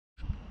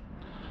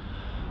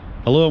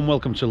Hello and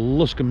welcome to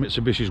Luscombe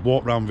Mitsubishi's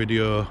walk round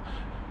video,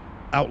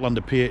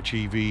 Outlander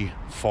PHEV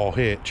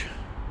 4H.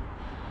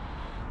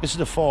 This is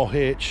the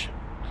 4H,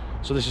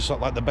 so this is sort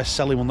of like the best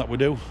selling one that we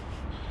do.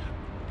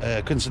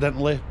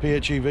 Coincidentally,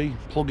 PHEV,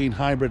 plug-in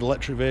hybrid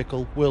electric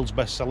vehicle, world's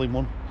best selling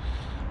one.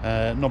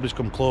 Nobody's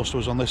come close to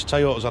us on this.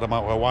 Toyota's had them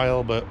out for a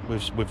while, but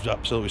we've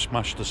absolutely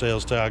smashed the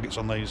sales targets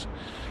on these.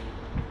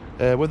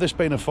 With this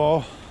being a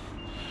 4,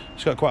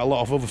 it's got quite a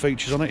lot of other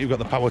features on it. You've got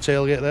the power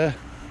tailgate there.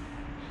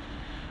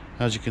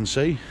 As you can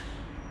see,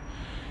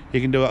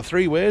 you can do that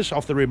 3 ways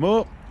off the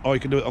remote, or you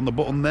can do it on the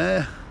button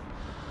there,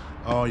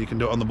 or you can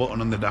do it on the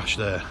button on the dash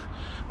there.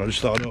 I just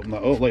thought I'd open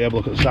that up, let you have a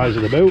look at the size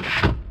of the boot.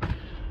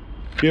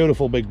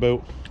 Beautiful big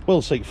boot,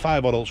 will seat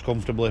 5 adults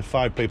comfortably,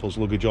 5 people's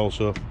luggage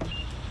also.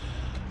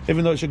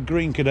 Even though it's a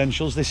green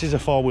credentials, this is a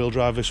 4-wheel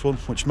drive, this one,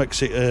 which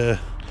makes it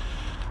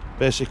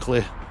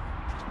basically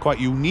quite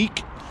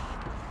unique.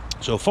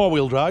 So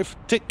 4-wheel drive,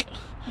 tick.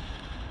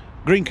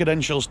 Green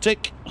credentials,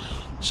 tick.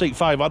 Seat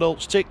 5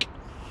 adults, tick.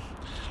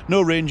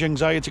 No range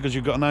anxiety because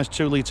you've got a nice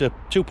 2 litre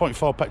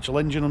 2.4 petrol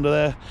engine under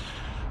there.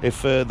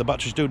 If the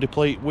batteries do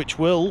deplete, which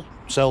will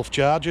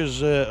self-charge,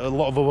 as a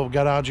lot of other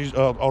garages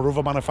or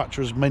other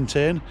manufacturers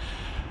maintain.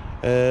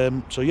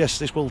 So yes,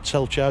 this will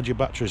self-charge your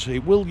batteries.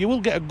 You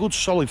will get a good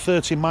solid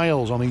 30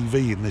 miles on EV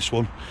in this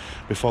one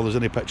before there's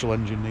any petrol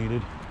engine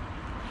needed.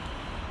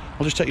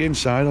 I'll just take you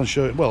inside. I'll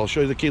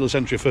show you the keyless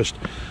entry first.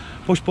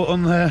 Push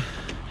button there.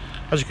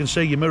 As you can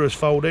see, your mirror's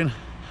folding.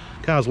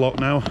 Car's locked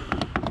now,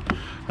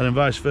 and then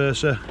vice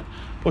versa.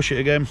 Push it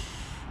again,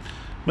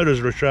 mirrors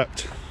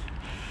retract,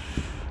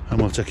 and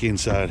we'll take you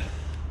inside.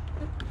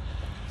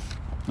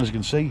 As you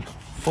can see,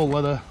 full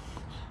leather,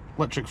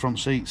 electric front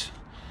seats,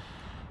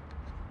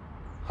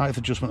 height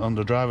adjustment on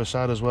the driver's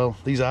side as well.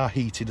 These are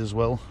heated as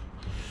well.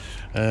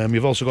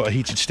 You've also got a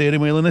heated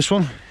steering wheel in this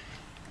one.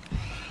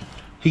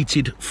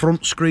 Heated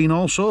front screen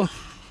also.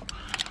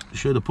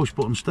 Show you the push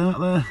button start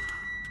there.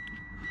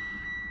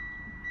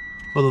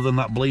 Other than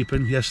that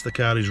bleeping, yes, the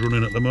car is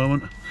running at the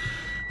moment.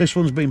 This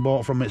one's been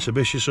bought from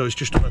Mitsubishi, so it's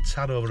just on a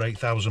tad over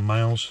 8,000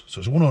 miles. So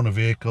it's a one-owner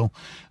vehicle,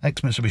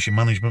 ex-Mitsubishi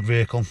management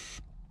vehicle.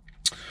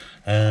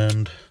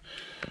 And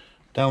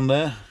down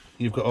there,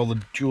 you've got all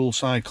the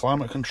dual-side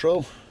climate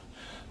control.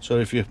 So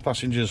if your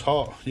passenger's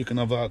hot, you can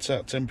have that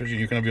set temperature.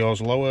 You can have yours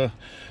lower.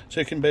 So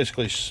you can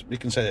basically, you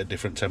can set it at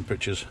different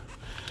temperatures.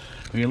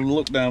 If you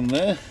look down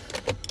there,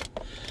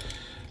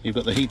 you've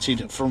got the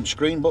heated front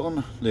screen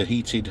button, the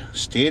heated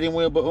steering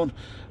wheel button,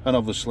 and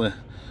obviously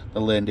the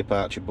lane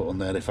departure button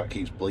there if that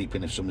keeps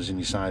bleeping, if somebody's in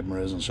your side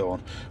mirrors and so on.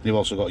 And you've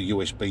also got a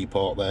USB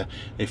port there.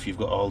 If you've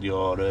got all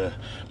your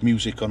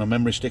music on a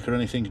memory stick or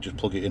anything, you just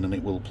plug it in and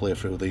it will play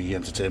through the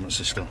entertainment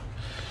system.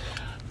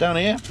 Down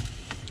here,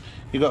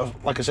 you've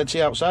got, like I said to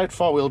you, outside,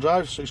 4-wheel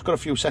drive, so it's got a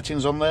few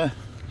settings on there.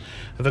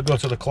 If I go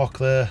to the clock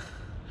there,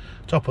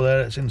 top of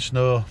there, it's in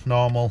snow,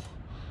 normal,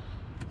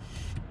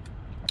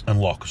 and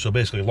lock. So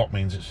basically lock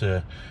means it's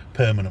a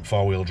permanent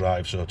 4-wheel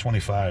drive, so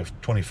 25,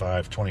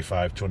 25,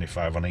 25,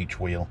 25 on each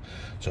wheel,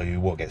 so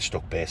you won't get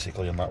stuck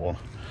basically on that one.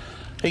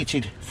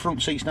 Heated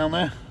front seats down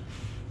there,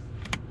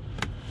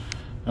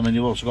 and then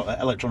you've also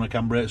got electronic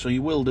handbrake, so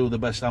you will do the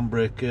best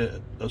handbrake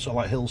sort of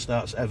like hill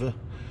starts ever.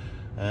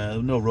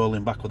 No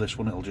rolling back with this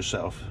one, it'll just set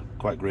off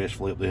quite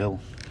gracefully up the hill.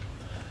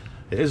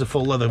 It is a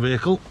full leather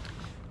vehicle.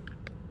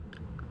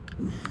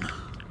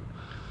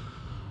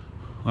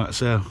 Like I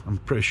say, I'm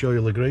pretty sure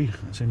you'll agree,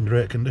 it's in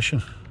great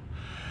condition.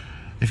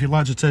 If you'd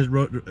like to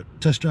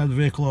test drive the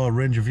vehicle or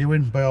arrange a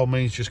viewing, by all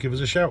means just give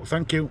us a shout.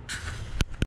 Thank you.